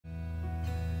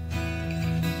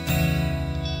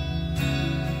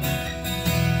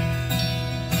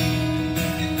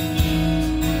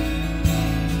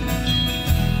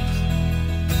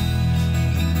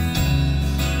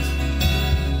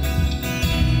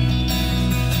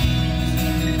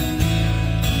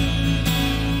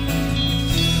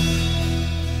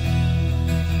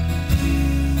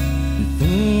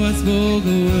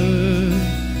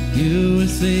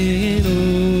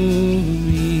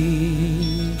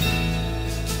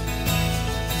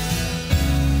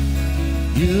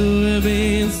You have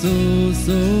been so,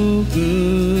 so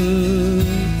good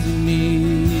to me.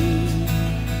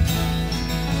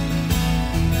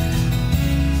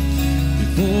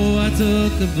 Before I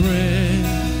took the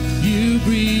breath, you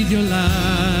breathed your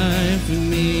life in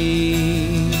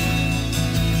me.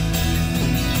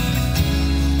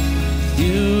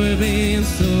 You have been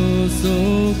so,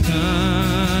 so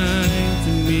kind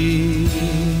to me.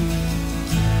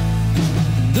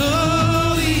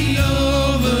 Though the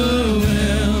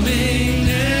overwhelming,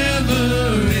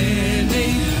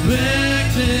 never-ending,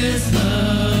 reckless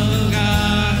love of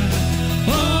God,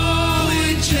 oh,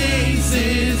 it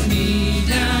chases me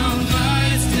down,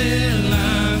 fights till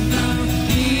I'm found.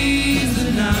 He's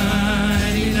the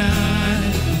 99.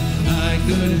 I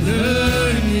couldn't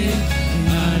earn it,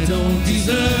 I don't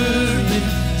deserve it,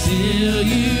 till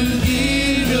you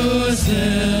give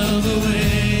yourself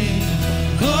away.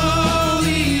 Oh,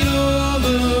 the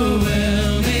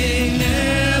overwhelming,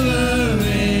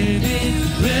 never-ending,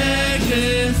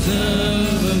 reckless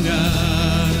love of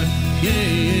God. Yeah.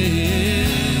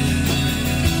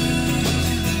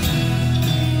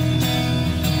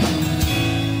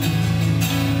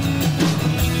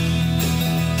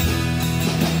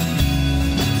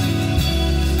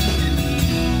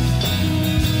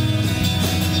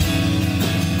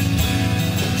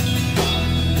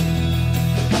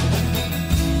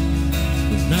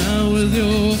 Now with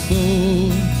your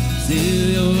fold, still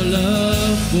your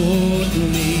love for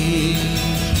me.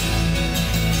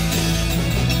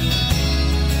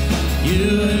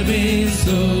 You have been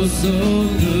so, so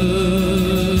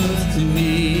good to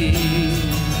me.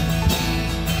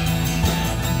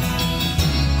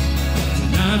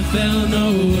 When I felt no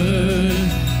word,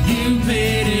 you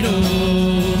paid it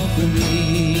all for me.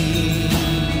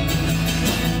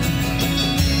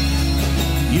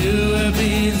 You have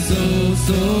been so,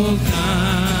 so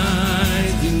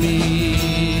kind to me.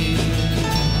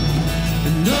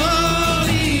 And all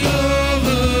the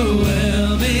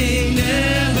overwhelming,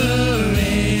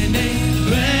 never-ending,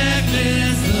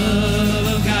 reckless love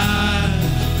of God,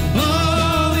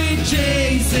 oh, it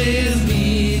chases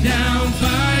me down,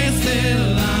 fights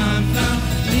till I'm found,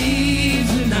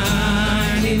 leaves the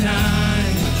 99.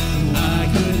 I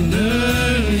couldn't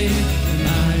earn it, I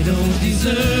don't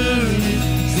deserve it,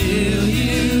 till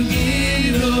you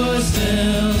give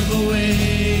yourself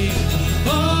away.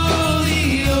 Oh, the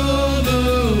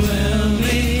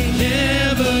overwhelming,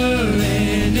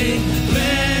 never-ending,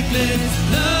 reckless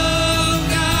love of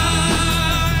God.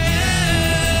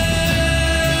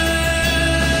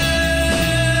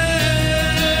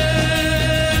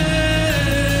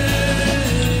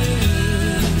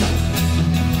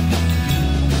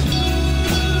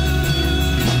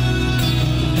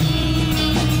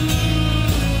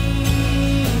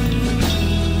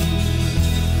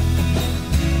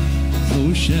 No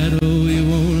shadow you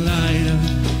won't light up,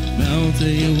 mountain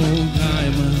you won't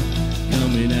climb up,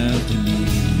 coming after me.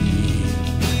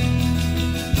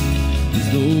 There's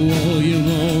no wall you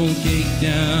won't kick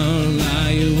down,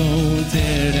 lie you won't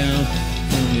tear down,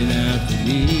 coming after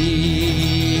me.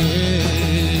 Yeah.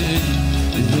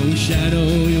 There's no shadow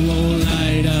you won't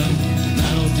light up,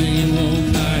 mountain you won't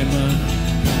climb up,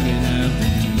 coming after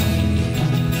me.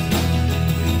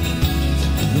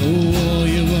 No wall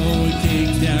you won't kick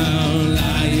down,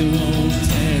 lie you won't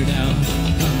tear down,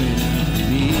 coming after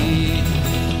me.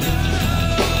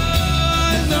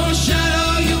 No shadow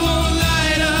you won't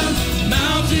light up,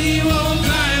 mountain you won't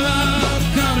climb up,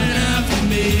 coming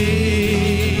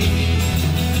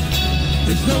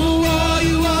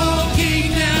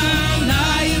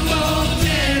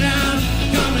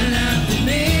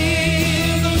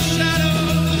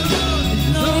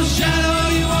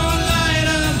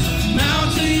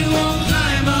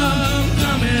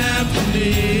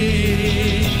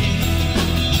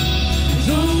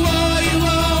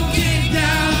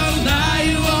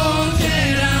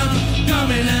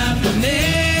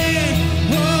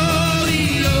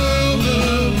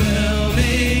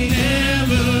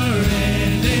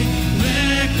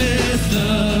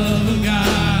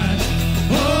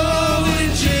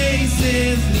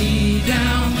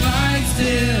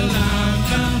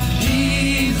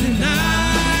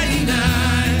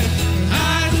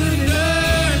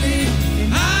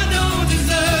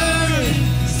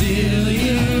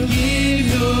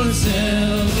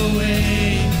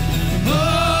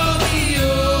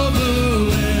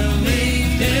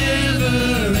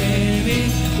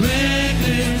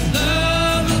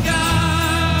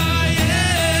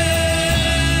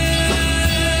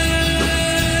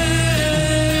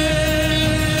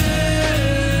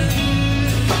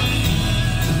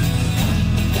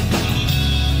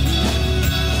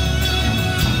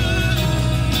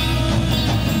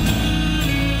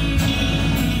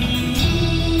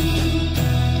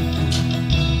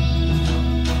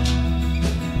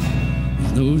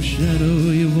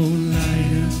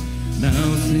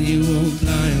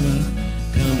climb up,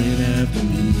 coming after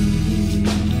me.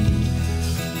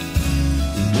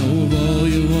 There's no wall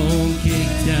you won't kick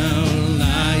down,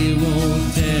 lie you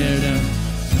won't tear down,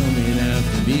 coming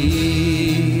after me.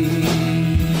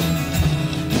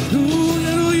 There's no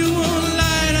hill you won't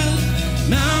light up,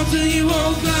 mountain you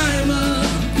won't climb up,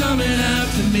 coming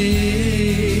after me.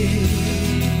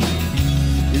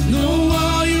 There's no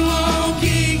wall you won't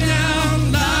kick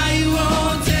down, lie you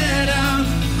won't tear down,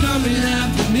 coming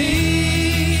after me.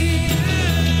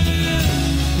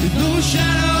 There's no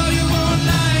shadow